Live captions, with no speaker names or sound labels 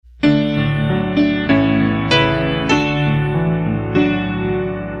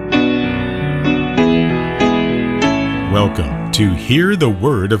to Hear the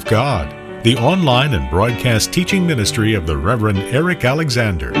Word of God, the online and broadcast teaching ministry of the Reverend Eric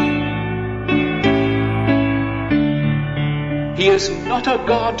Alexander. He is not a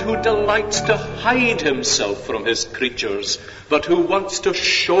God who delights to hide himself from his creatures, but who wants to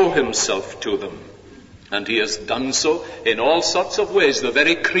show himself to them. And he has done so in all sorts of ways. The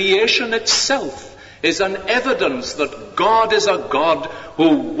very creation itself is an evidence that God is a God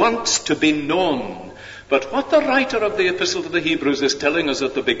who wants to be known. But what the writer of the Epistle to the Hebrews is telling us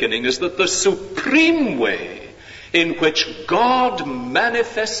at the beginning is that the supreme way in which God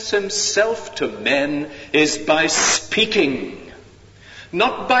manifests himself to men is by speaking.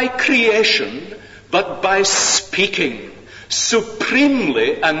 Not by creation, but by speaking.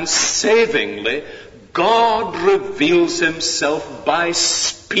 Supremely and savingly, God reveals himself by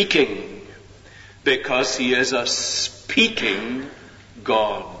speaking, because he is a speaking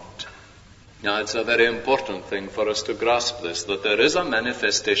God. Now, it's a very important thing for us to grasp this, that there is a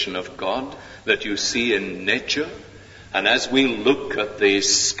manifestation of God that you see in nature. And as we look at the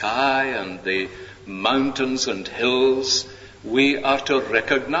sky and the mountains and hills, we are to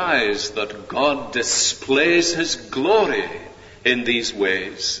recognize that God displays his glory in these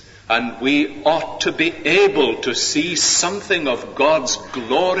ways. And we ought to be able to see something of God's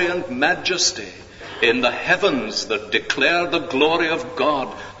glory and majesty in the heavens that declare the glory of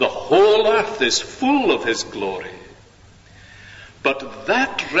God. The whole earth is full of his glory. But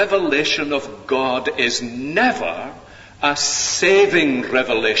that revelation of God is never a saving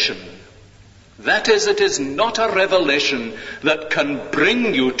revelation. That is, it is not a revelation that can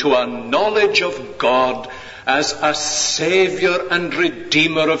bring you to a knowledge of God as a Savior and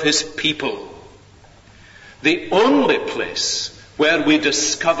Redeemer of his people. The only place where we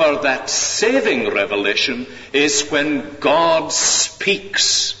discover that saving revelation is when God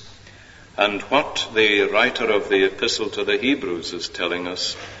speaks. And what the writer of the Epistle to the Hebrews is telling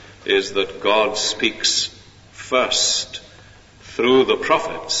us is that God speaks first through the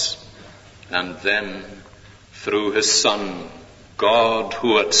prophets and then through his Son. God,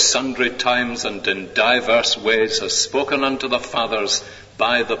 who at sundry times and in diverse ways has spoken unto the fathers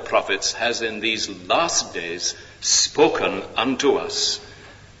by the prophets, has in these last days spoken unto us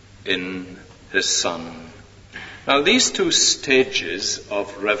in his Son. Now, these two stages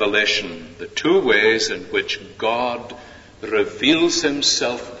of revelation, the two ways in which God reveals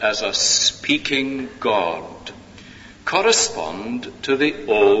himself as a speaking God, correspond to the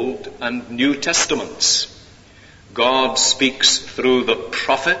Old and New Testaments. God speaks through the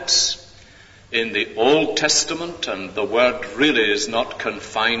prophets in the Old Testament, and the word really is not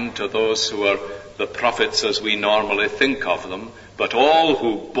confined to those who are the prophets as we normally think of them, but all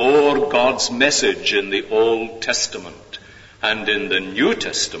who bore God's message in the Old Testament. And in the New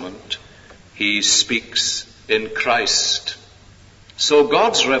Testament, he speaks in Christ. So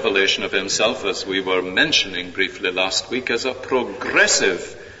God's revelation of himself, as we were mentioning briefly last week, is a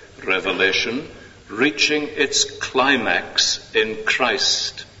progressive revelation reaching its climax in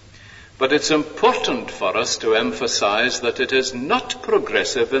Christ. But it's important for us to emphasize that it is not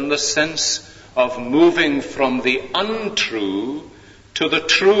progressive in the sense of moving from the untrue to the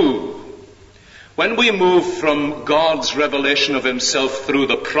true. When we move from God's revelation of himself through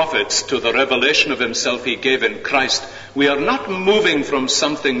the prophets to the revelation of himself he gave in Christ, we are not moving from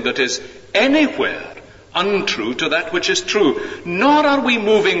something that is anywhere untrue to that which is true, nor are we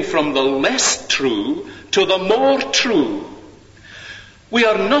moving from the less true to the more true. We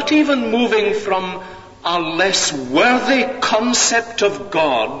are not even moving from a less worthy concept of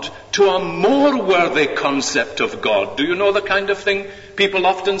God to a more worthy concept of God. Do you know the kind of thing people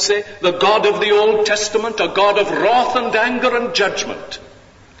often say? The God of the Old Testament, a God of wrath and anger and judgment.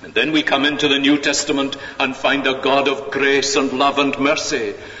 And then we come into the New Testament and find a God of grace and love and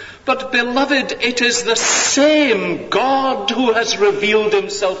mercy. But, beloved, it is the same God who has revealed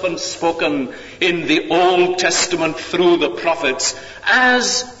himself and spoken in the Old Testament through the prophets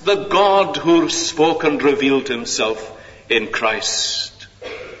as the God who spoke and revealed himself in Christ.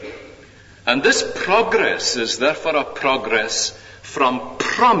 And this progress is therefore a progress from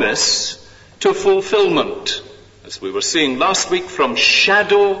promise to fulfillment. As we were seeing last week, from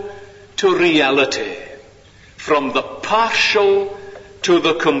shadow to reality, from the partial to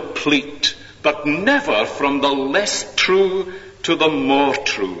the complete, but never from the less true to the more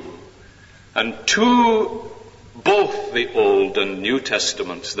true. And to both the Old and New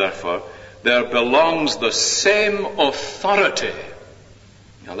Testaments, therefore, there belongs the same authority.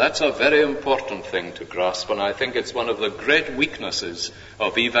 Now, that's a very important thing to grasp, and I think it's one of the great weaknesses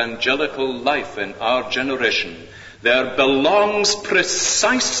of evangelical life in our generation. There belongs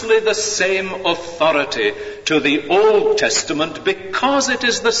precisely the same authority to the Old Testament because it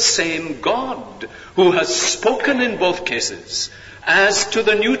is the same God who has spoken in both cases as to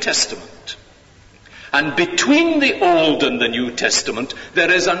the New Testament. And between the Old and the New Testament,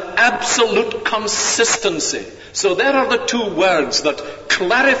 there is an absolute consistency. So there are the two words that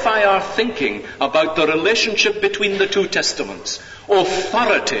clarify our thinking about the relationship between the two testaments: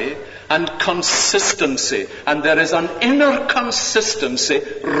 authority and consistency. And there is an inner consistency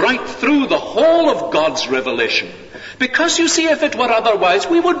right through the whole of God's revelation. Because you see, if it were otherwise,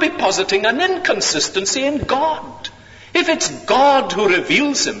 we would be positing an inconsistency in God. If it's God who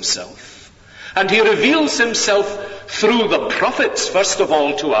reveals himself, and he reveals himself through the prophets, first of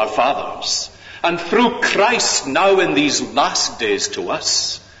all, to our fathers, and through Christ now in these last days to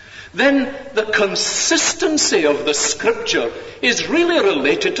us, then the consistency of the Scripture is really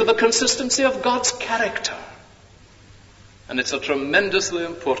related to the consistency of God's character. And it's a tremendously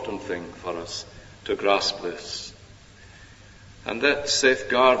important thing for us to grasp this. And that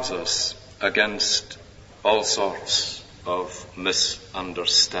safeguards us against all sorts of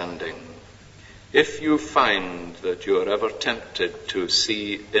misunderstanding. If you find that you are ever tempted to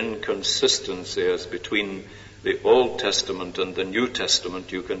see inconsistencies between the Old Testament and the New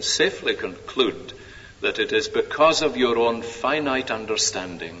Testament, you can safely conclude that it is because of your own finite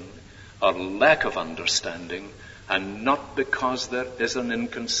understanding or lack of understanding, and not because there is an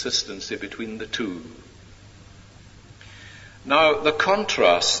inconsistency between the two. Now, the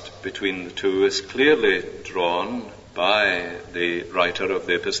contrast between the two is clearly drawn by the writer of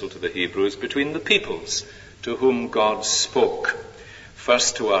the Epistle to the Hebrews between the peoples to whom God spoke,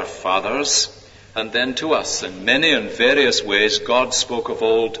 first to our fathers and then to us. In many and various ways, God spoke of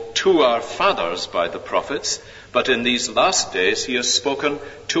old to our fathers by the prophets, but in these last days he has spoken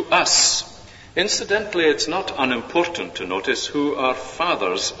to us. Incidentally, it's not unimportant to notice who our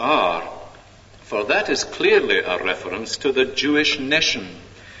fathers are, for that is clearly a reference to the Jewish nation.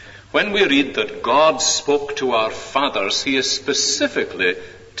 When we read that God spoke to our fathers, he is specifically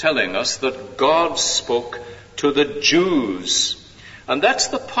telling us that God spoke to the Jews. And that's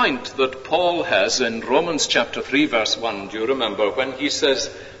the point that Paul has in Romans chapter 3 verse 1. Do you remember when he says,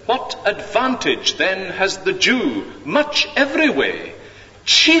 "What advantage then has the Jew? Much every way,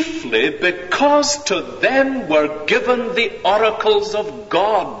 chiefly because to them were given the oracles of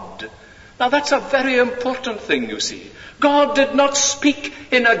God." Now that's a very important thing, you see. God did not speak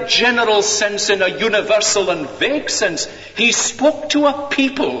in a general sense, in a universal and vague sense. He spoke to a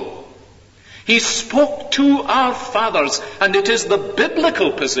people. He spoke to our fathers, and it is the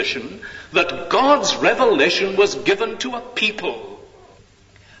biblical position that God's revelation was given to a people.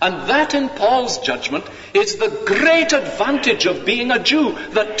 And that, in Paul's judgment, is the great advantage of being a Jew,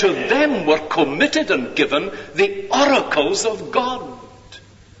 that to them were committed and given the oracles of God.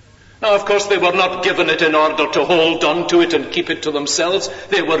 Now, of course, they were not given it in order to hold on to it and keep it to themselves.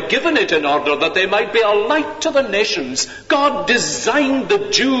 They were given it in order that they might be a light to the nations. God designed the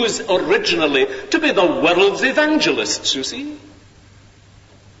Jews originally to be the world's evangelists, you see.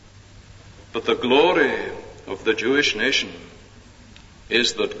 But the glory of the Jewish nation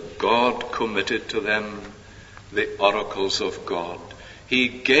is that God committed to them the oracles of God. He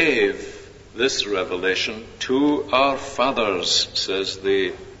gave this revelation to our fathers, says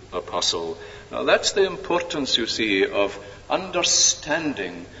the Apostle. Now that's the importance, you see, of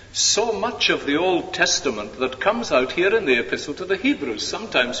understanding so much of the Old Testament that comes out here in the Epistle to the Hebrews.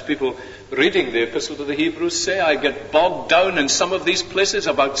 Sometimes people reading the Epistle to the Hebrews say, I get bogged down in some of these places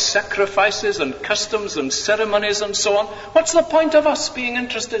about sacrifices and customs and ceremonies and so on. What's the point of us being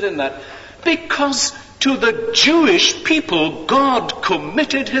interested in that? Because to the Jewish people, God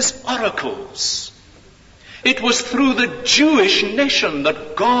committed his oracles. It was through the Jewish nation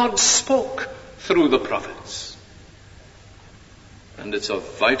that God spoke through the prophets. And it's a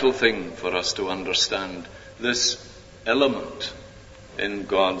vital thing for us to understand this element in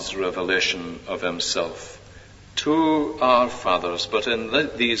God's revelation of himself to our fathers. But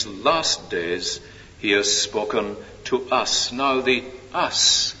in these last days, he has spoken to us. Now, the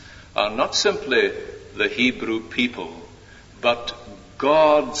us are not simply the Hebrew people, but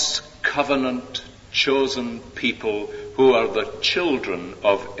God's covenant chosen people who are the children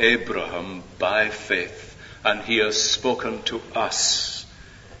of Abraham by faith. And he has spoken to us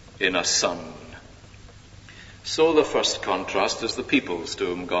in a son. So the first contrast is the peoples to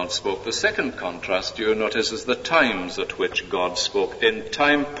whom God spoke. The second contrast, you notice, is the times at which God spoke. In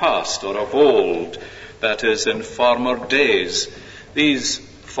time past or of old, that is, in former days. These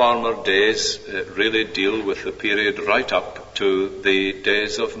former days really deal with the period right up to the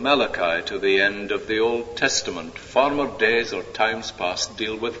days of Malachi, to the end of the Old Testament. Former days or times past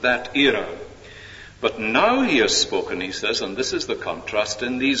deal with that era. But now he has spoken, he says, and this is the contrast,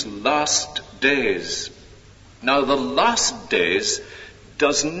 in these last days. Now, the last days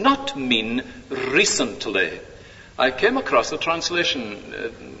does not mean recently. I came across a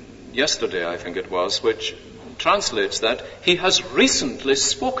translation yesterday, I think it was, which translates that he has recently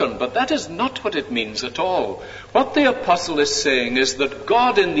spoken, but that is not what it means at all. What the apostle is saying is that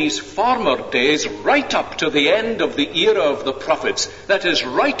God in these former days, right up to the end of the era of the prophets, that is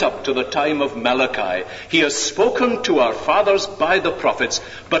right up to the time of Malachi, he has spoken to our fathers by the prophets,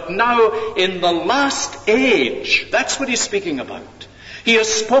 but now in the last age, that's what he's speaking about. He has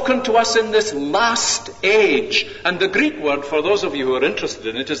spoken to us in this last age. And the Greek word, for those of you who are interested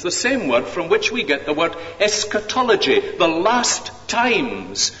in it, is the same word from which we get the word eschatology, the last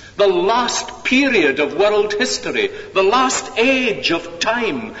times, the last period of world history, the last age of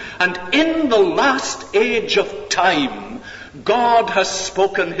time. And in the last age of time, God has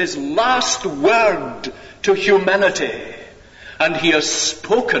spoken his last word to humanity. And he has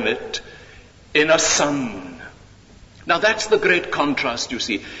spoken it in a Son. Now that's the great contrast, you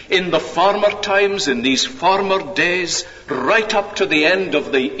see. In the former times, in these former days, right up to the end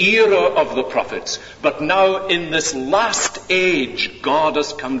of the era of the prophets. But now in this last age, God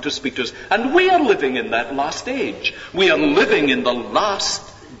has come to speak to us. And we are living in that last age. We are living in the last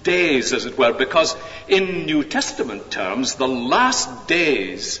days, as it were, because in New Testament terms, the last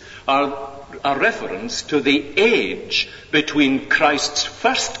days are a reference to the age between Christ's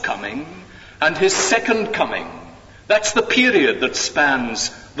first coming and his second coming. That's the period that spans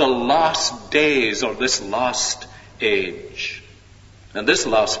the last days or this last age. And this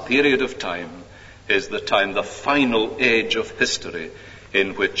last period of time is the time, the final age of history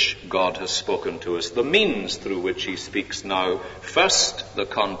in which God has spoken to us. The means through which he speaks now. First, the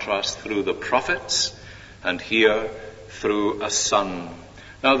contrast through the prophets, and here through a Son.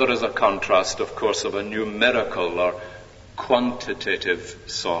 Now there is a contrast, of course, of a numerical or quantitative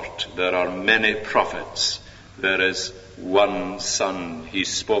sort. There are many prophets. There is one Son. He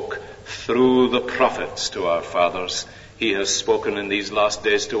spoke through the prophets to our fathers. He has spoken in these last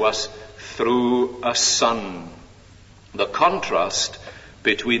days to us through a Son. The contrast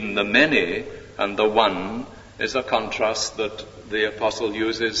between the many and the one is a contrast that the apostle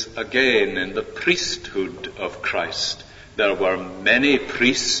uses again in the priesthood of Christ. There were many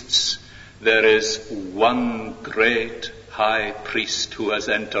priests. There is one great high priest who has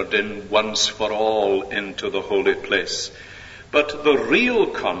entered in once for all into the holy place. But the real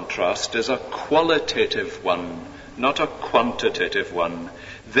contrast is a qualitative one, not a quantitative one.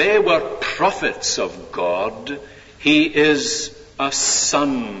 They were prophets of God. He is a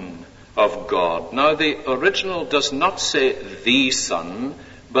Son of God. Now the original does not say the Son,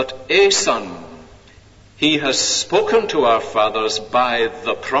 but a Son. He has spoken to our fathers by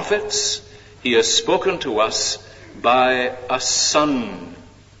the prophets. He has spoken to us by a Son.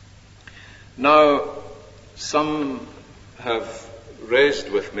 Now, some have raised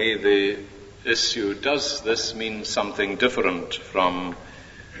with me the issue, does this mean something different from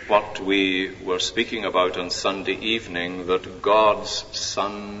what we were speaking about on Sunday evening, that God's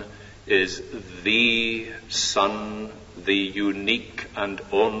Son is the Son, the unique and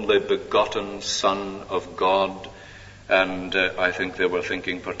only begotten Son of God? And I think they were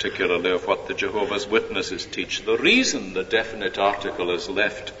thinking particularly of what the Jehovah's Witnesses teach. The reason the definite article is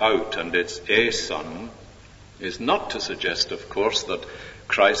left out, and it's a Son, is not to suggest, of course, that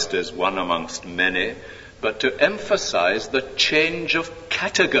Christ is one amongst many, but to emphasize the change of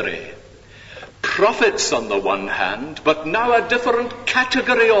category. Prophets on the one hand, but now a different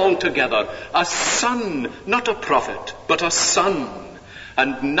category altogether. A Son, not a prophet, but a Son.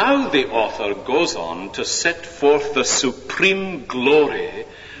 And now the author goes on to set forth the supreme glory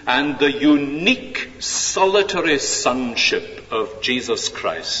and the unique solitary sonship of Jesus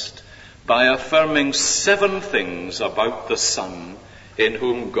Christ by affirming 7 things about the Son in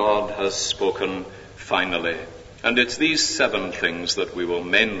whom God has spoken finally. And it's these 7 things that we will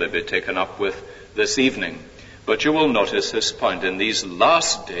mainly be taken up with this evening. But you will notice his point. In these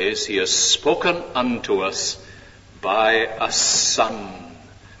last days he has spoken unto us by a Son.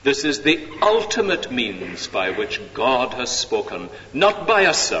 This is the ultimate means by which God has spoken, not by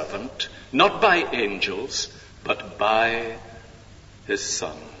a servant, not by angels, but by his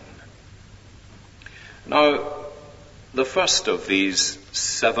Son. Now, the first of these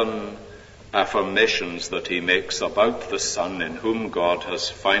 7 affirmations that he makes about the Son in whom God has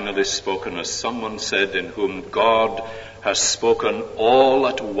finally spoken, as someone said, in whom God has spoken all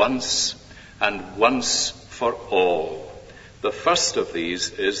at once and once for all. The first of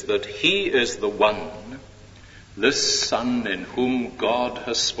these is that he is the one, this Son in whom God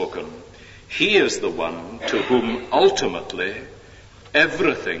has spoken. He is the one to whom ultimately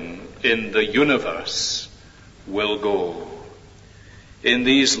everything in the universe will go. In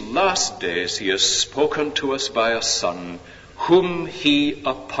these last days he has spoken to us by a Son, whom he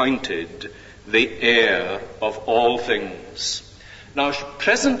appointed the heir of all things. Now,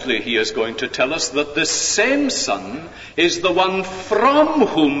 presently he is going to tell us that this same Son is the one from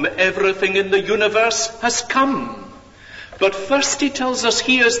whom everything in the universe has come. But first he tells us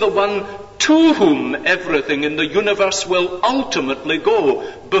he is the one to whom everything in the universe will ultimately go,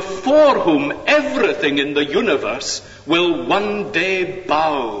 before whom everything in the universe will one day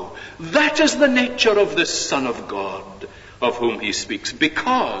bow. That is the nature of this Son of God of whom he speaks,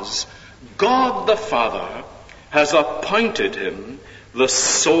 because God the Father has appointed him the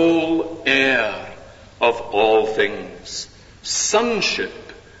sole heir of all things. Sonship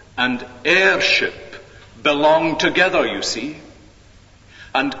and heirship belong together, you see.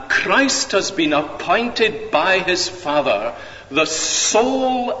 And Christ has been appointed by his Father the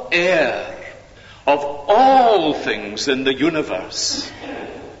sole heir of all things in the universe.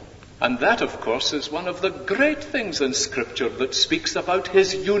 And that, of course, is one of the great things in Scripture that speaks about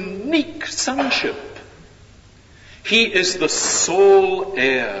his unique sonship. He is the sole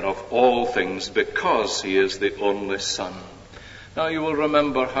heir of all things because he is the only Son. Now, you will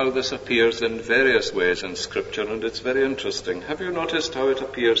remember how this appears in various ways in Scripture, and it's very interesting. Have you noticed how it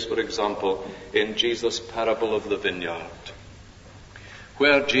appears, for example, in Jesus' parable of the vineyard,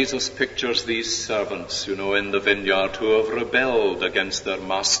 where Jesus pictures these servants, in the vineyard who have rebelled against their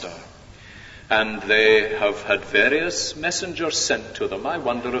master. And they have had various messengers sent to them. I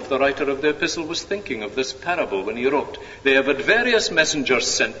wonder if the writer of the epistle was thinking of this parable when he wrote. They have had various messengers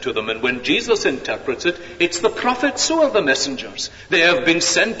sent to them, and when Jesus interprets it, it's the prophets who are the messengers. They have been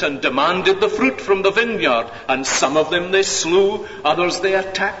sent and demanded the fruit from the vineyard, and some of them they slew, others they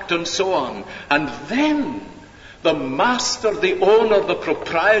attacked, and so on. And then the master, the owner, the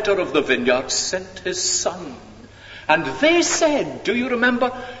proprietor of the vineyard sent his son. And they said, do you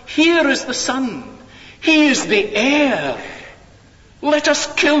remember, here is the Son. He is the heir. Let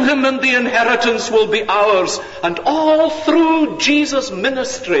us kill him and the inheritance will be ours. And all through Jesus'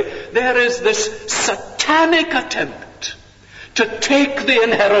 ministry, there is this satanic attempt to take the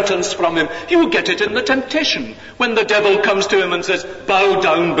inheritance from him. You get it in the temptation. When the devil comes to him and says, bow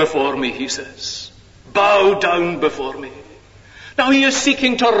down before me, he says. Bow down before me. Now he is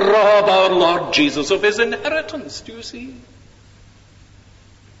seeking to rob our Lord Jesus of his inheritance, do you see?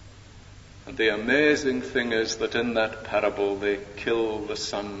 And the amazing thing is that in that parable they kill the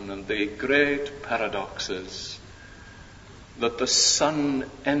Son, and the great paradox is that the Son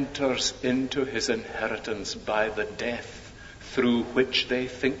enters into his inheritance by the death through which they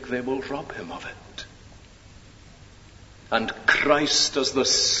think they will rob him of it. And Christ, as the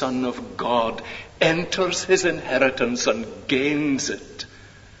Son of God, enters his inheritance and gains it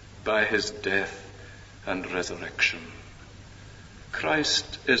by his death and resurrection.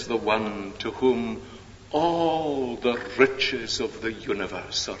 Christ is the one to whom all the riches of the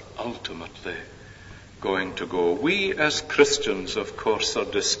universe are ultimately going to go. We as Christians, of course, are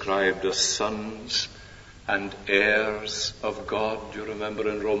described as sons and heirs of God. You remember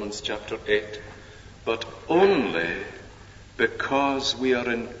in Romans chapter 8? But only because we are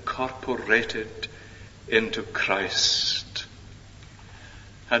incorporated into Christ.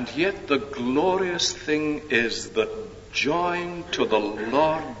 And yet the glorious thing is that joined to the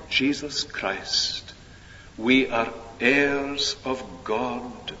Lord Jesus Christ, we are heirs of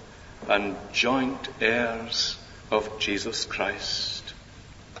God and joint heirs of Jesus Christ.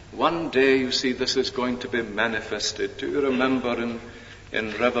 One day, you see, this is going to be manifested. Do you remember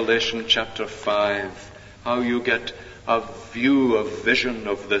in Revelation chapter 5 how you get a vision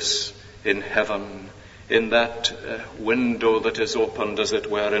of this in heaven, in that window that is opened, as it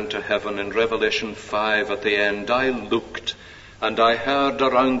were, into heaven. In Revelation 5 at the end, I looked, and I heard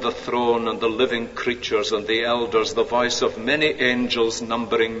around the throne and the living creatures and the elders the voice of many angels,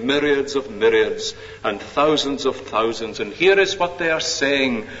 numbering myriads of myriads and thousands of thousands. And here is what they are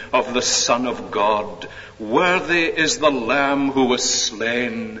saying of the Son of God. Worthy is the Lamb who was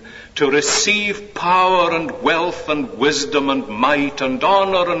slain to receive power and wealth and wisdom and might and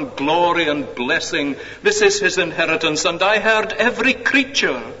honor and glory and blessing. This is his inheritance. And I heard every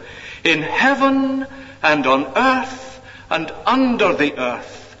creature in heaven and on earth and under the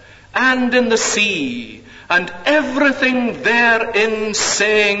earth and in the sea and everything therein,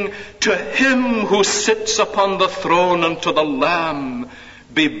 saying, to him who sits upon the throne and to the Lamb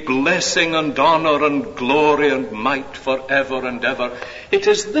be blessing and honor and glory and might forever and ever. It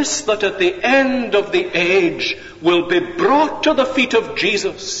is this that at the end of the age will be brought to the feet of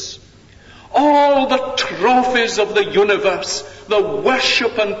Jesus. all the trophies of the universe, the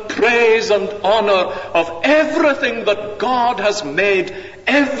worship and praise and honor of everything that God has made,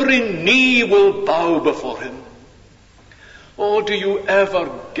 every knee will bow before him. Oh, do you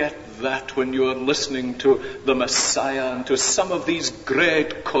ever get that when you are listening to the Messiah and to some of these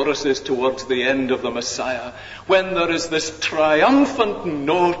great choruses towards the end of the Messiah, when there is this triumphant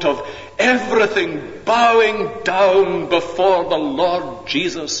note of everything bowing down before the Lord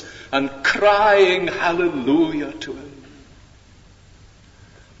Jesus and crying hallelujah to him?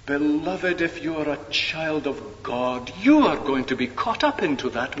 Beloved, if you are a child of God, you are going to be caught up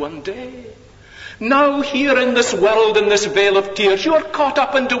into that one day. Now here in this world, in this vale of tears, you are caught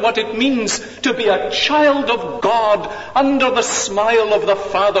up into what it means to be a child of God under the smile of the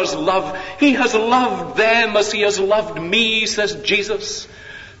Father's love. He has loved them as he has loved me, says Jesus.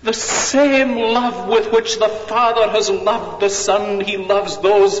 The same love with which the Father has loved the Son, he loves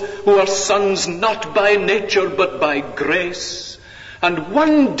those who are sons not by nature but by grace. And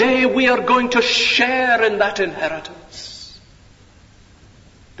one day we are going to share in that inheritance.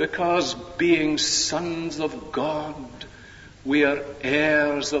 Because being sons of God, we are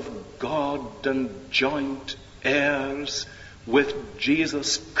heirs of God and joint heirs with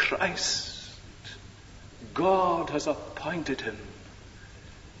Jesus Christ. God has appointed him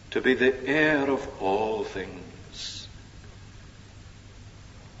to be the heir of all things.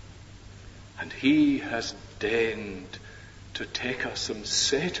 And he has deigned to take us and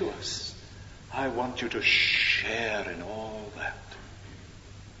say to us, I want you to share in all that.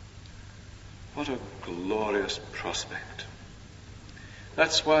 What a glorious prospect.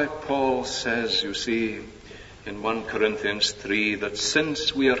 That's why Paul says, you see, in 1 Corinthians 3, that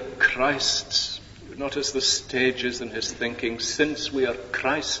since we are Christ's, you notice the stages in his thinking, since we are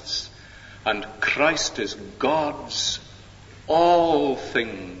Christ's, and Christ is God's, all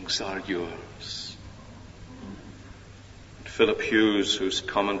things are yours. And Philip Hughes, whose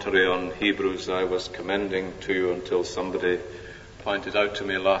commentary on Hebrews I was commending to you until somebody pointed out to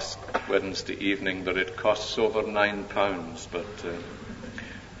me last Wednesday evening that it costs over £9, but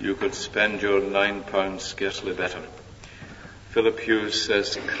you could spend your £9 scarcely better. Philip Hughes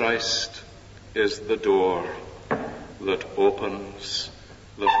says, Christ is the door that opens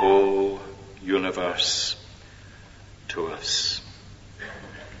the whole universe to us.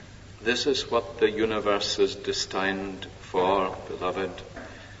 This is what the universe is destined for, beloved.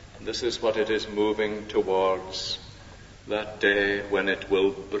 This is what it is moving towards. That day when it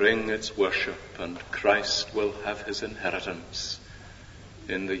will bring its worship and Christ will have his inheritance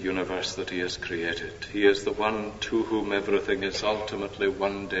in the universe that he has created. He is the one to whom everything is ultimately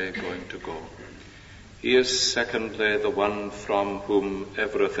one day going to go. He is secondly the one from whom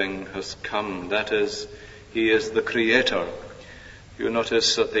everything has come. That is, he is the Creator. You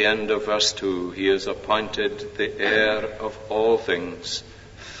notice at the end of verse 2, he is appointed the heir of all things,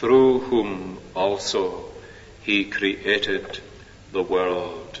 through whom also he created the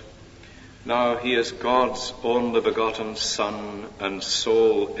world. Now he is God's only begotten Son and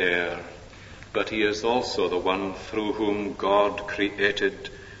sole heir, but he is also the one through whom God created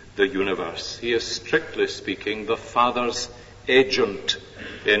the universe. He is, strictly speaking, the Father's agent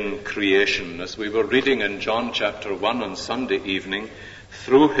in creation. As we were reading in John chapter 1 on Sunday evening,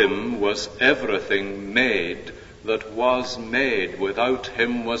 through him was everything made that was made. Without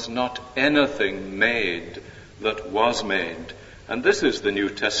him was not anything made that was made. And this is the New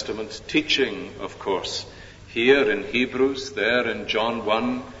Testament's teaching, of course. Here in Hebrews, there in John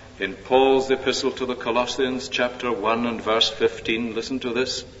 1, in Paul's epistle to the Colossians, chapter 1 and verse 15, listen to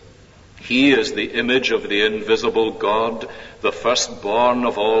this. He is the image of the invisible God, the firstborn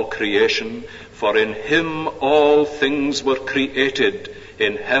of all creation. For in him all things were created,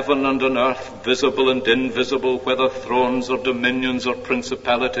 in heaven and on earth, visible and invisible, whether thrones or dominions or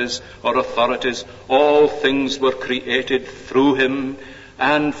principalities or authorities. All things were created through him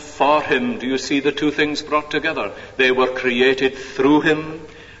and for him. Do you see the two things brought together? They were created through him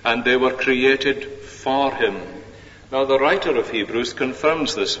and they were created for him. Now the writer of Hebrews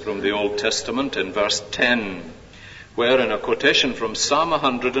confirms this from the Old Testament in verse 10, where in a quotation from Psalm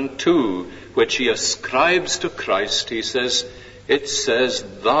 102, which he ascribes to Christ, he says, it says,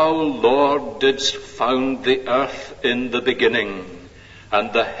 Thou, Lord, didst found the earth in the beginning,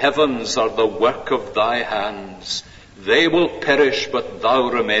 and the heavens are the work of thy hands. They will perish, but thou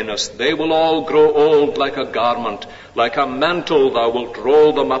remainest. They will all grow old like a garment. Like a mantle thou wilt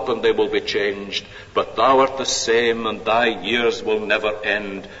roll them up, and they will be changed. But thou art the same, and thy years will never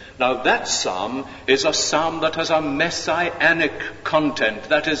end. Now that psalm is a psalm that has a messianic content.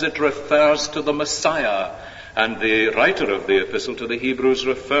 That is, it refers to the Messiah. And the writer of the Epistle to the Hebrews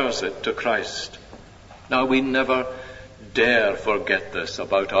refers it to Christ. Now, we never dare forget this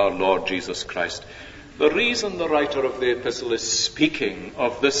about our Lord Jesus Christ. The reason the writer of the Epistle is speaking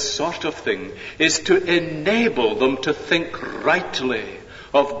of this sort of thing is to enable them to think rightly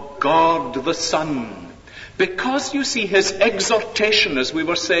of God the Son. Because, you see, his exhortation, as we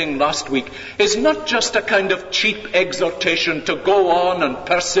were saying last week, is not just a kind of cheap exhortation to go on and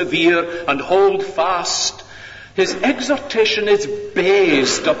persevere and hold fast. His exhortation is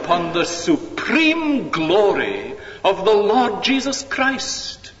based upon the supreme glory of the Lord Jesus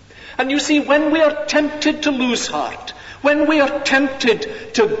Christ. And you see, when we are tempted to lose heart, when we are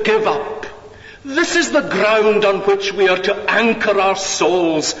tempted to give up, this is the ground on which we are to anchor our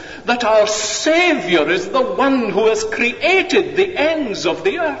souls, that our Savior is the one who has created the ends of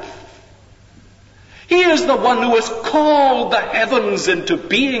the earth. He is the one who has called the heavens into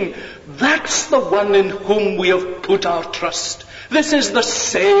being. That's the one in whom we have put our trust. This is the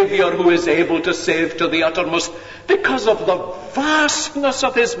Savior who is able to save to the uttermost because of the vastness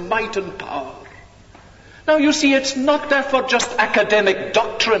of his might and power. Now, you see, it's not therefore just academic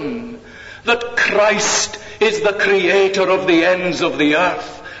doctrine that Christ is the creator of the ends of the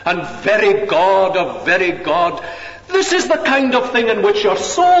earth and very God of very God. This is the kind of thing in which your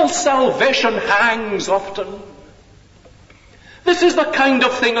soul's salvation hangs often. This is the kind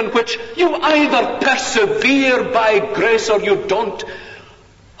of thing in which you either persevere by grace or you don't.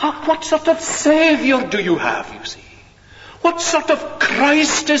 What sort of Savior do you have, you see? What sort of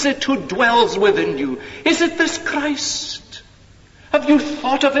Christ is it who dwells within you? Is it this Christ? Have you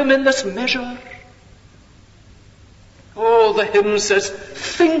thought of him in this measure? Oh, the hymn says,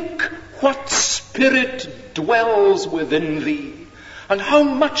 think what spirit dwells within thee. And how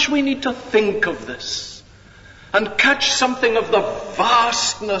much we need to think of this and catch something of the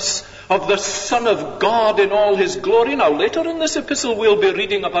vastness of the Son of God in all his glory. Now, later in this epistle, we'll be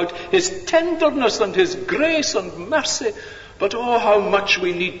reading about his tenderness and his grace and mercy. But oh, how much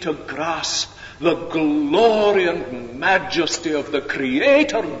we need to grasp the glory and majesty of the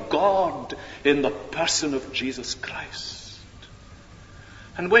Creator God in the person of Jesus Christ.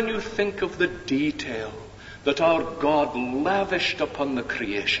 And when you think of the detail that our God lavished upon the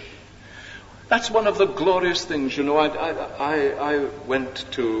creation, that's one of the glorious things. You know, I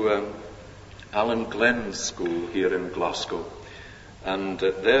went to Alan Glenn's school here in Glasgow, and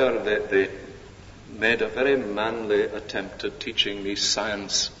there they made a very manly attempt at teaching me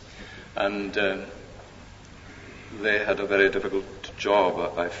science, and they had a very difficult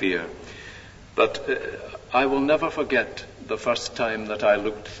job, I fear. But I will never forget the first time that I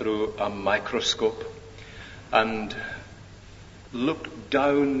looked through a microscope and looked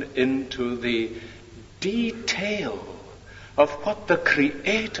down into the detail of what the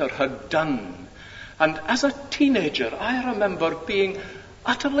Creator had done. And as a teenager, I remember being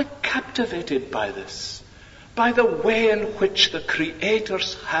utterly captivated by this, by the way in which the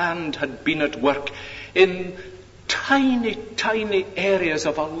Creator's hand had been at work in tiny, tiny areas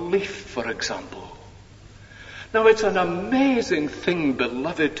of a leaf, for example. Now, it's an amazing thing,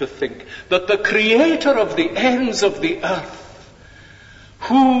 beloved, to think that the Creator of the ends of the earth,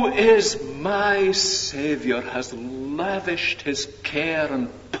 who is my Savior, has lavished his care and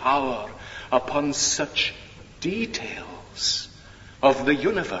power upon such details of the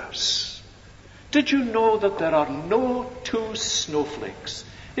universe. Did you know that there are no two snowflakes?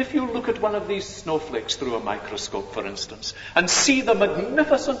 If you look at one of these snowflakes through a microscope, for instance, and see the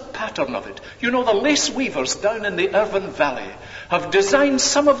magnificent pattern of it, you know the lace weavers down in the Irvine Valley have designed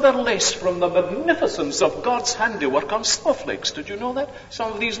some of their lace from the magnificence of God's handiwork on snowflakes. Did you know that?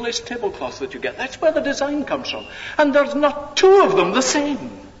 Some of these lace tablecloths that you get, that's where the design comes from. And there's not two of them the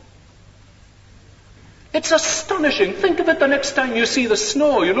same. It's astonishing. Think of it the next time you see the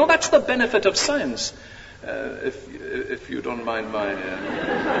snow. You know, that's the benefit of science. If you don't mind my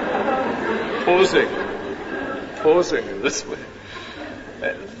posing in this way.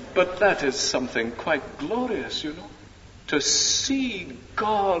 But that is something quite glorious, you know, to see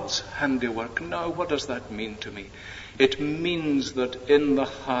God's handiwork. Now, what does that mean to me? It means that in the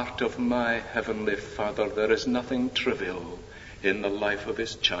heart of my Heavenly Father there is nothing trivial in the life of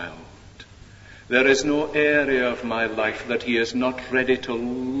his child. There is no area of my life that he is not ready to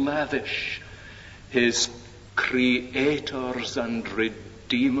lavish his Creator's and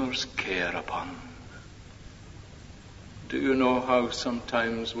Redeemer's care upon. Do you know how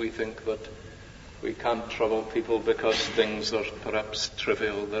sometimes we think that we can't trouble people because things are perhaps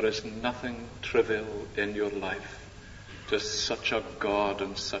trivial? There is nothing trivial in your life to such a God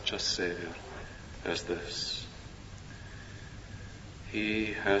and such a Savior as this. He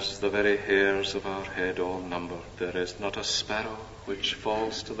has the very hairs of our head all numbered. There is not a sparrow which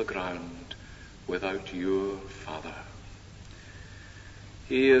falls to the ground without your Father.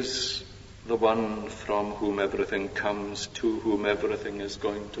 He is the one from whom everything comes, to whom everything is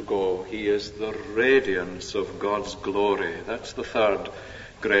going to go. He is the radiance of God's glory. That's the third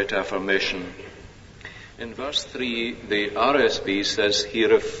great affirmation. In verse 3, the RSV says he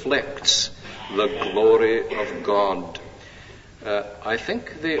reflects the glory of God. I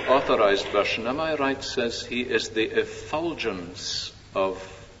think the Authorized Version, am I right, says he is the effulgence of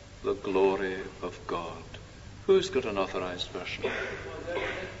the glory of God. Who's got an Authorized Version?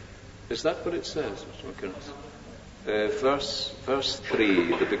 Is that what it says? Verse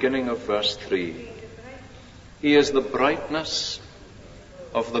 3, the beginning of verse 3. He is the brightness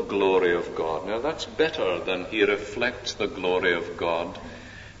of the glory of God. Now that's better than he reflects the glory of God.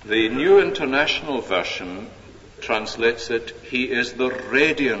 The New International Version translates it, he is the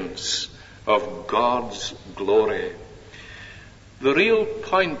radiance of God's glory. The real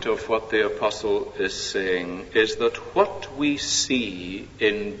point of what the apostle is saying is that what we see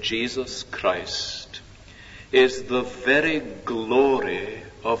in Jesus Christ is the very glory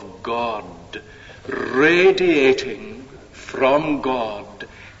of God radiating from God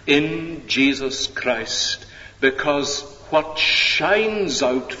in Jesus Christ, because what shines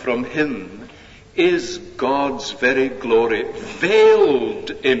out from him is God's very glory veiled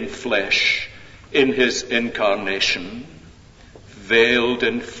in flesh in his incarnation. Veiled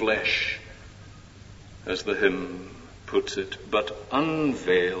in flesh, as the hymn puts it, but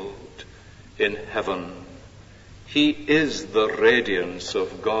unveiled in heaven. He is the radiance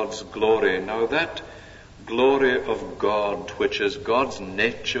of God's glory. Now that glory of God, which is God's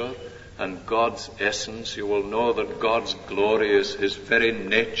nature and God's essence, you will know that God's glory is his very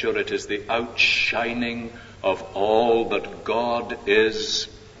nature. It is the outshining of all that God is.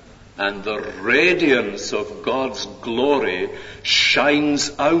 And the radiance of God's glory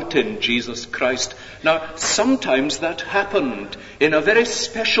shines out in Jesus Christ. Now, sometimes that happened in a very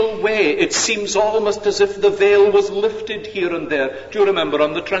special way. It seems almost as if the veil was lifted here and there. Do you remember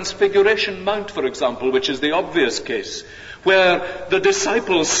on the Transfiguration Mount, for example, which is the obvious case, where the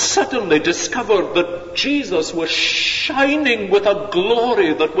disciples suddenly discovered that Jesus was shining with a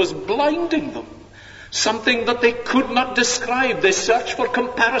glory that was blinding them. Something that they could not describe. They search for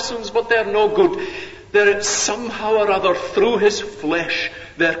comparisons, but they're no good. There, somehow or other, through his flesh,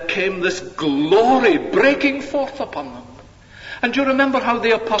 there came this glory breaking forth upon them. And you remember how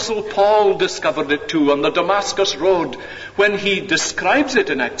the Apostle Paul discovered it too on the Damascus Road. When he describes it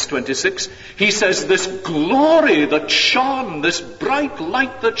in Acts 26, he says this glory that shone, this bright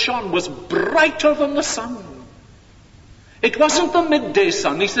light that shone, was brighter than the sun. It wasn't the midday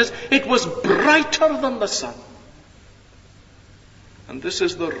sun. He says it was brighter than the sun. And this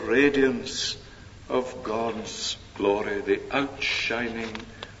is the radiance of God's glory, the outshining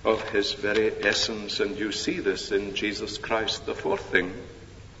of his very essence. And you see this in Jesus Christ. The fourth thing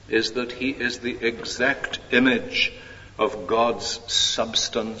is that he is the exact image of God's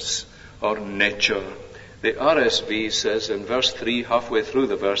substance or nature. The RSV says in verse 3, halfway through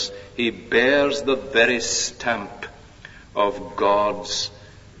the verse, he bears the very stamp of God's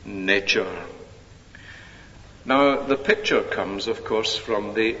nature. Now, the picture comes, of course,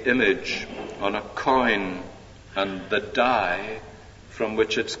 from the image on a coin and the die from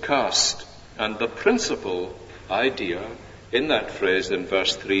which it's cast. And the principal idea in that phrase in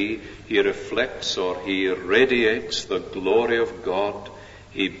verse 3, he reflects or he radiates the glory of God.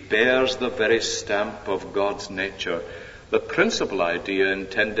 He bears the very stamp of God's nature. The principal idea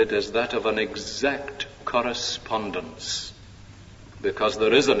intended is that of an exact correspondence, because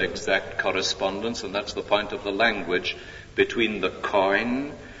there is an exact correspondence, and that's the point of the language, between the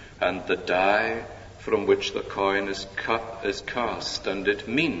coin and the die from which the coin is cast. And it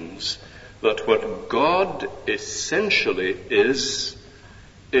means that what God essentially is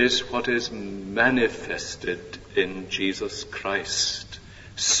what is manifested in Jesus Christ,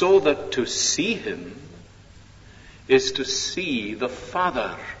 so that to see him is to see the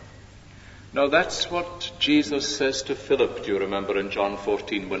Father. Now that's what Jesus says to Philip, do you remember in John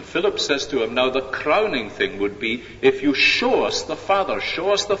 14, when Philip says to him, now the crowning thing would be, if you show us the Father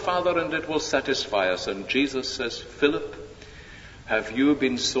and it will satisfy us. And Jesus says, Philip, have you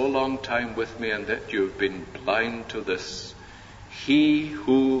been so long time with me and that you've been blind to this? He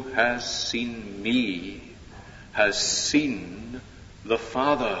who has seen me has seen the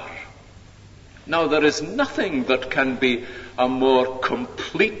Father. Now there is nothing that can be a more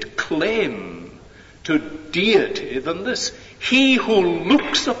complete claim to deity than this. He who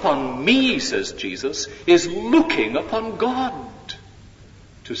looks upon me, says Jesus, is looking upon God.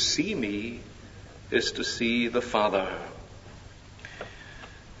 To see me is to see the Father.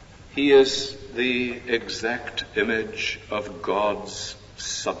 He is the exact image of God's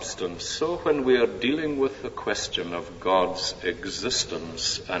substance. So when we are dealing with the question of God's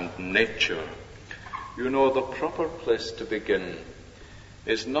existence and nature, you know, the proper place to begin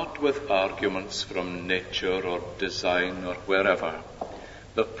is not with arguments from nature or design or wherever.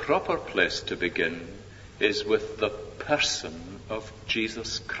 The proper place to begin is with the person of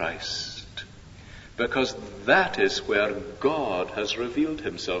Jesus Christ, because that is where God has revealed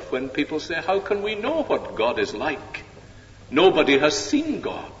himself. When people say, how can we know what God is like? Nobody has seen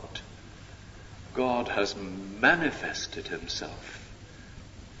God. God has manifested himself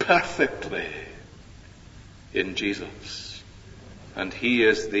perfectly in Jesus. And he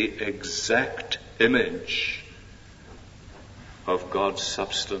is the exact image of God's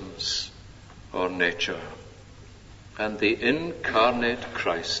substance or nature. And the incarnate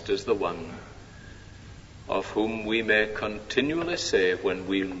Christ is the one of whom we may continually say when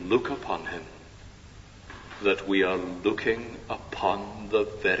we look upon him that we are looking upon the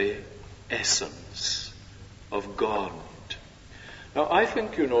very essence of God. Now, I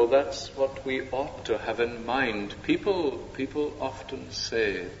think, you know, that's what we ought to have in mind. People often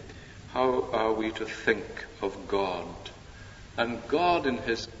say, how are we to think of God? And God in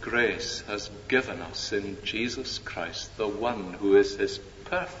his grace has given us in Jesus Christ the one who is his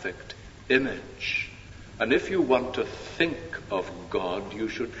perfect image. And if you want to think of God, you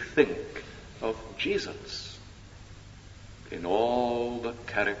should think of Jesus in all the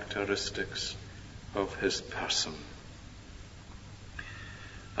characteristics of his person.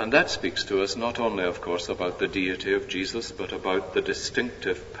 And that speaks to us not only, of course, about the deity of Jesus, but about the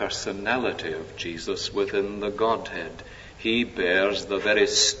distinctive personality of Jesus within the Godhead. He bears the very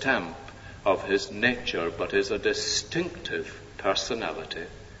stamp of his nature, but is a distinctive personality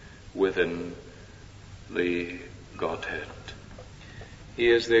within the Godhead. He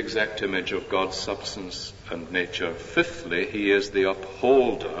is the exact image of God's substance and nature. Fifthly, he is the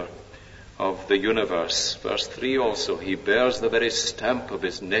upholder of the universe. Verse 3 also, he bears the very stamp of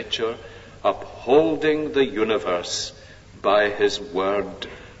his nature, upholding the universe by his word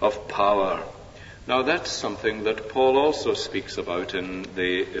of power. Now that's something that Paul also speaks about in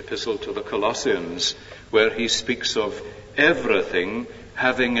the Epistle to the Colossians, where he speaks of everything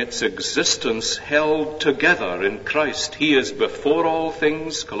having its existence held together in Christ. He is before all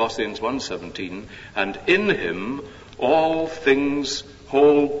things, Colossians 1:17, and in him all things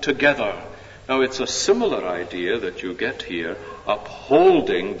hold together. Now it's a similar idea that you get here,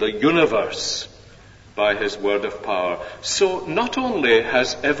 upholding the universe by his word of power. So not only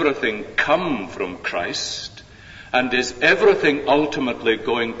has everything come from Christ, and is everything ultimately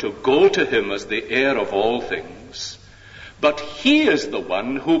going to go to him as the heir of all things, but he is the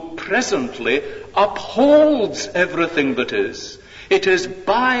one who presently upholds everything that is. It is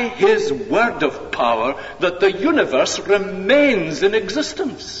by his word of power that the universe remains in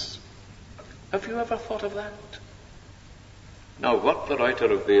existence. Have you ever thought of that? Now, what the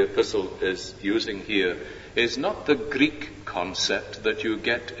writer of the epistle is using here is not the Greek concept that you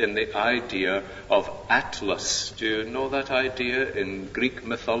get in the idea of Atlas. Do you know that idea in Greek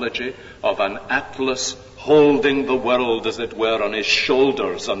mythology of an Atlas holding the world, as it were, on his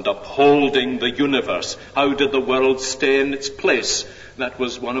shoulders and upholding the universe? How did the world stay in its place? That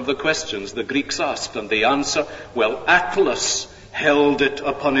was one of the questions the Greeks asked, and the answer, well, Atlas held it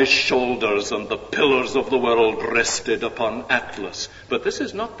upon his shoulders, and the pillars of the world rested upon Atlas. But this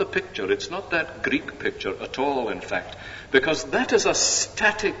is not the picture. It's not that Greek picture at all, in fact, because that is a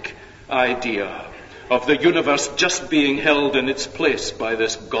static idea of the universe just being held in its place by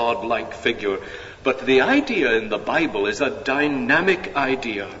this God-like figure. But the idea in the Bible is a dynamic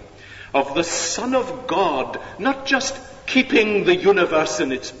idea of the Son of God, not just keeping the universe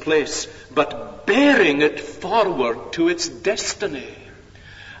in its place, but bearing it forward to its destiny.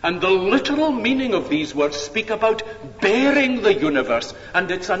 And the literal meaning of these words speak about bearing the universe, and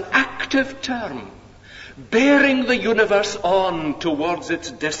it's an active term. Bearing the universe on towards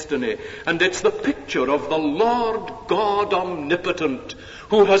its destiny. And it's the picture of the Lord God omnipotent,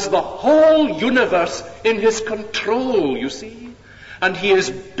 who has the whole universe in his control, you see. And he is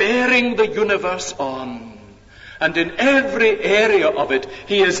bearing the universe on. And in every area of it,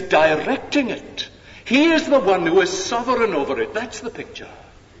 he is directing it. He is the one who is sovereign over it. That's the picture.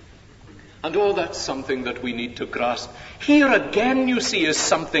 And that's something that we need to grasp. Here again, you see, is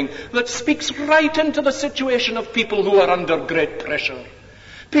something that speaks right into the situation of people who are under great pressure.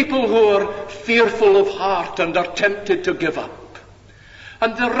 People who are fearful of heart and are tempted to give up.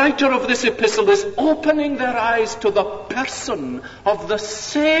 And the writer of this epistle is opening their eyes to the person of the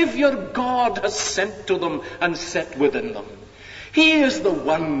Savior God has sent to them and set within them. He is the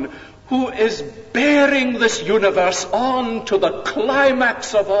one who is bearing this universe on to the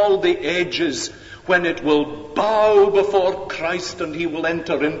climax of all the ages, when it will bow before Christ and he will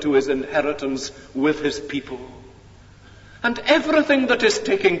enter into his inheritance with his people. And everything that is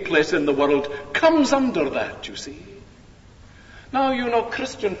taking place in the world comes under that, you see. Now, you know,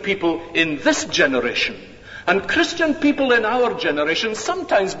 Christian people in this generation and Christian people in our generation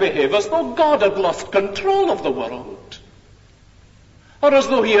sometimes behave as though God had lost control of the world, or as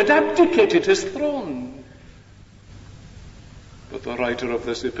though he had abdicated his throne. But the writer of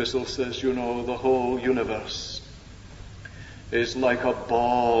this epistle says, you know, the whole universe is like a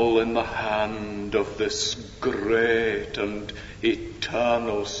ball in the hand of this great and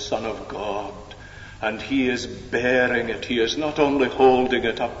eternal Son of God. And he is bearing it. He is not only holding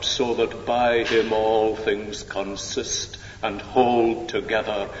it up so that by him all things consist and hold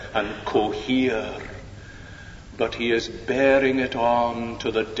together and cohere, but he is bearing it on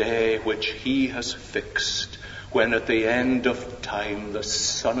to the day which he has fixed, when at the end of time the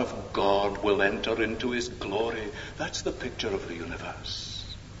Son of God will enter into his glory. That's the picture of the universe.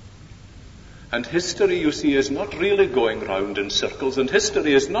 And history, you see, is not really going round in circles, and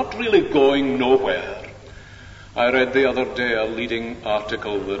history is not really going nowhere. I read the other day a leading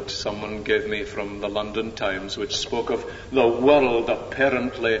article that someone gave me from the London Times, which spoke of the world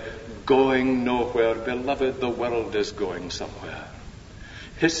apparently going nowhere. Beloved, the world is going somewhere.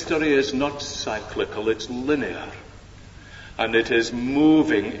 History is not cyclical, it's linear. And it is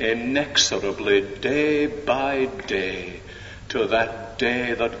moving inexorably day by day to that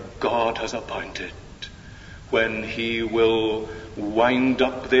day that God has appointed, when he will wind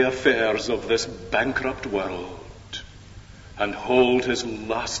up the affairs of this bankrupt world and hold his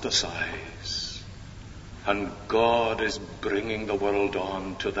last assize. And God is bringing the world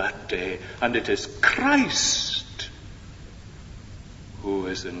on to that day, and it is Christ who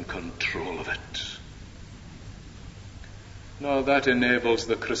is in control of it. Now that enables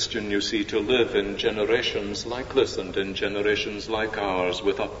the Christian, you see, to live in generations like this and in generations like ours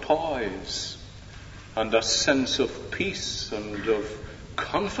with a poise and a sense of peace and of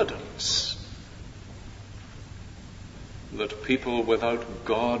confidence that people without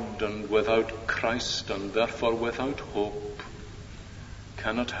God and without Christ and therefore without hope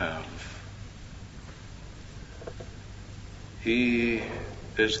cannot have. He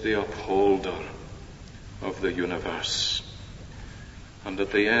is the upholder of the universe. And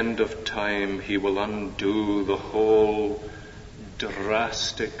at the end of time, he will undo the whole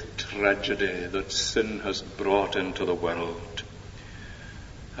drastic tragedy that sin has brought into the world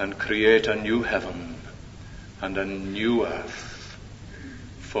and create a new heaven and a new earth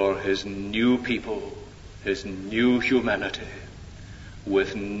for his new people, his new humanity,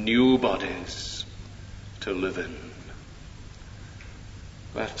 with new bodies to live in.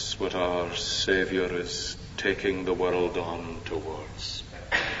 That's what our Savior is taking the world on towards.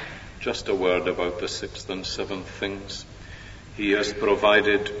 Just a word about the sixth and seventh things. He has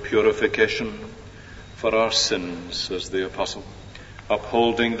provided purification for our sins, says the apostle,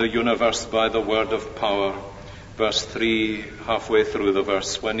 upholding the universe by the word of power. Verse 3, halfway through the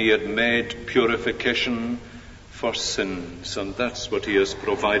verse, when he had made purification for sins. And that's what he has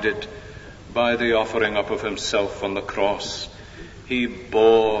provided by the offering up of himself on the cross. He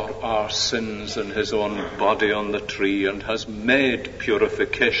bore our sins in his own body on the tree and has made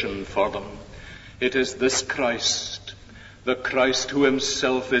purification for them. It is this Christ, the Christ who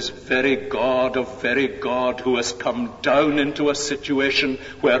himself is very God of very God, who has come down into a situation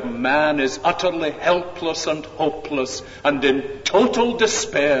where man is utterly helpless and hopeless and in total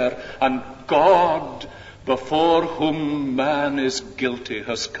despair, and God, before whom man is guilty,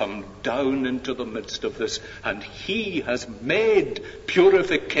 has come down into the midst of this, and he has made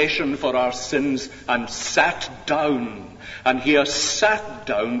purification for our sins and sat down. And he has sat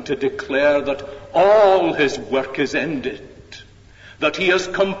down to declare that all his work is ended, that he has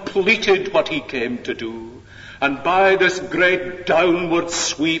completed what he came to do. And by this great downward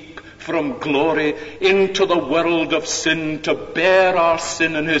sweep from glory into the world of sin, to bear our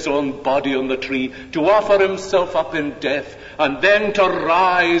sin in his own body on the tree, to offer himself up in death, and then to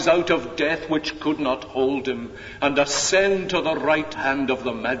rise out of death which could not hold him, and ascend to the right hand of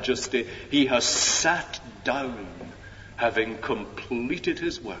the Majesty, he has sat down, having completed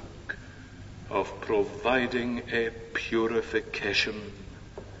his work of providing a purification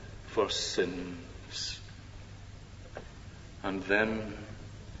for sins. And then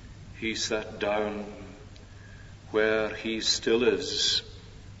he sat down where he still is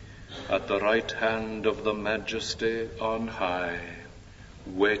at the right hand of the Majesty on high,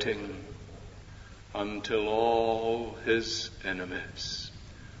 waiting until all his enemies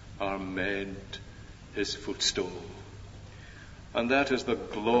are made his footstool. And that is the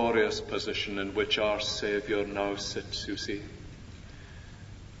glorious position in which our Savior now sits, you see.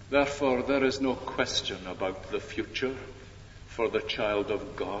 Therefore, there is no question about the future for the child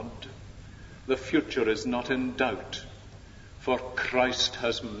of God. The future is not in doubt, for Christ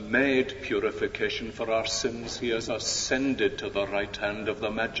has made purification for our sins. He has ascended to the right hand of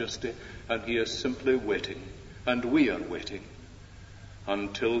the Majesty, and he is simply waiting, and we are waiting,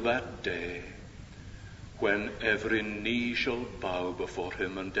 until that day when every knee shall bow before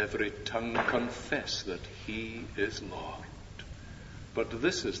him and every tongue confess that he is Lord. But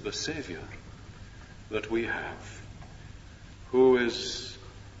this is the Savior that we have, who is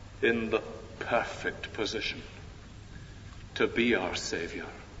in the perfect position to be our Savior,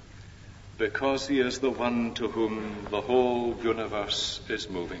 because he is the one to whom the whole universe is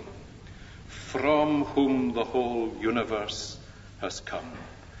moving, from whom the whole universe has come.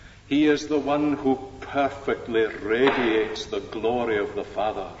 He is the one who perfectly radiates the glory of the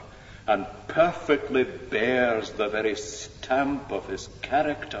Father and perfectly bears the very stamp of his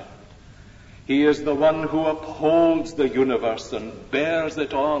character. He is the one who upholds the universe and bears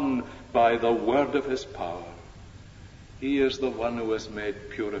it on by the word of his power. He is the one who has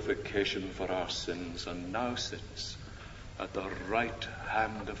made purification for our sins and now sits at the right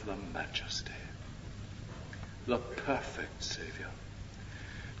hand of the Majesty, the perfect Savior.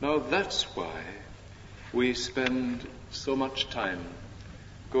 Now that's why we spend so much time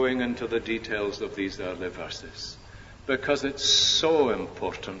going into the details of these early verses, because it's so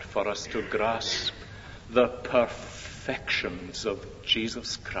important for us to grasp the perfections of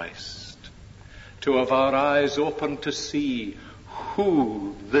Jesus Christ, to have our eyes open to see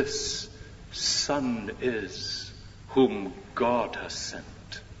who this Son is whom God has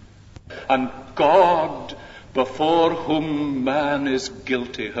sent. And God, before whom man is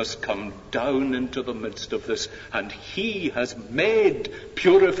guilty, has come down into the midst of this, and he has made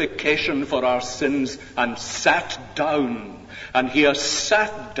purification for our sins and sat down. And he has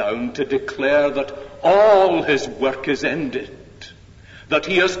sat down to declare that all his work is ended, that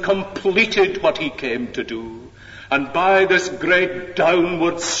he has completed what he came to do. And by this great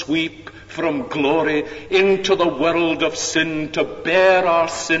downward sweep from glory into the world of sin, to bear our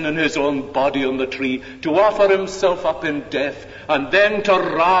sin in his own body on the tree, to offer himself up in death, and then to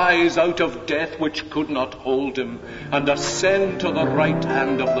rise out of death which could not hold him, and ascend to the right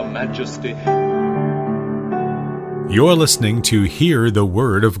hand of the Majesty. You're listening to Hear the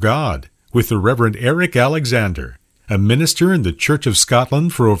Word of God with the Reverend Eric Alexander, a minister in the Church of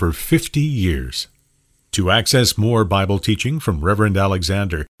Scotland for over 50 years. To access more Bible teaching from Reverend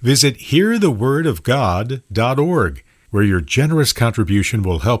Alexander, visit hearthewordofgod.org, where your generous contribution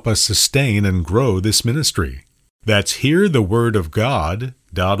will help us sustain and grow this ministry. That's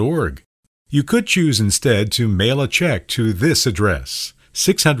hearthewordofgod.org. You could choose instead to mail a check to this address,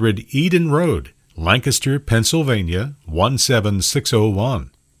 600 Eden Road, Lancaster, Pennsylvania,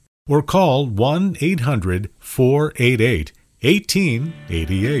 17601. Or call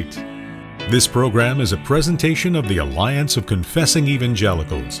 1-800-488-1888. This program is a presentation of the Alliance of Confessing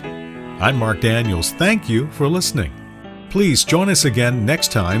Evangelicals. I'm Mark Daniels. Thank you for listening. Please join us again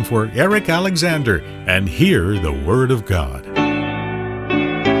next time for Eric Alexander and Hear the Word of God.